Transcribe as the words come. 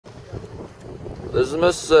This is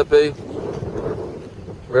Mississippi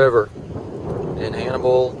River in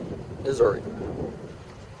Hannibal, Missouri.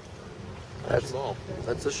 That's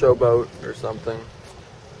a showboat or something.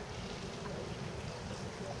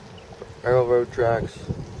 Railroad tracks.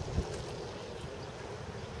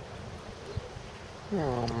 He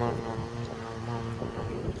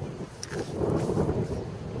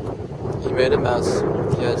made a mess.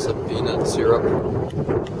 He had some peanut syrup.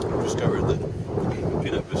 Discovered that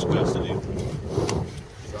peanut viscosity.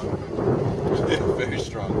 Very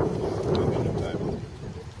strong. Time.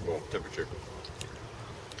 Well, temperature.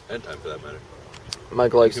 And time for that matter.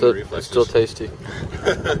 Mike likes it. It's still tasty.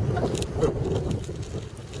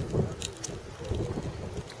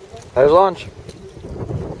 There's lunch.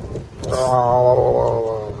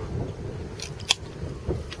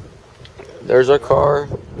 There's our car.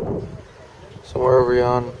 Somewhere over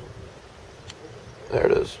yon. There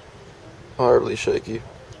it is. Hardly shaky.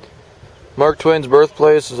 Mark Twain's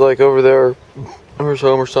birthplace is like over there, or his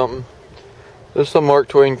home or something. There's some Mark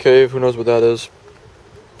Twain cave. Who knows what that is?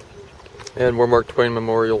 And more Mark Twain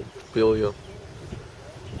memorabilia.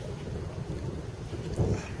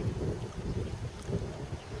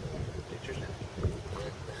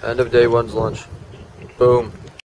 End of day one's lunch. Boom.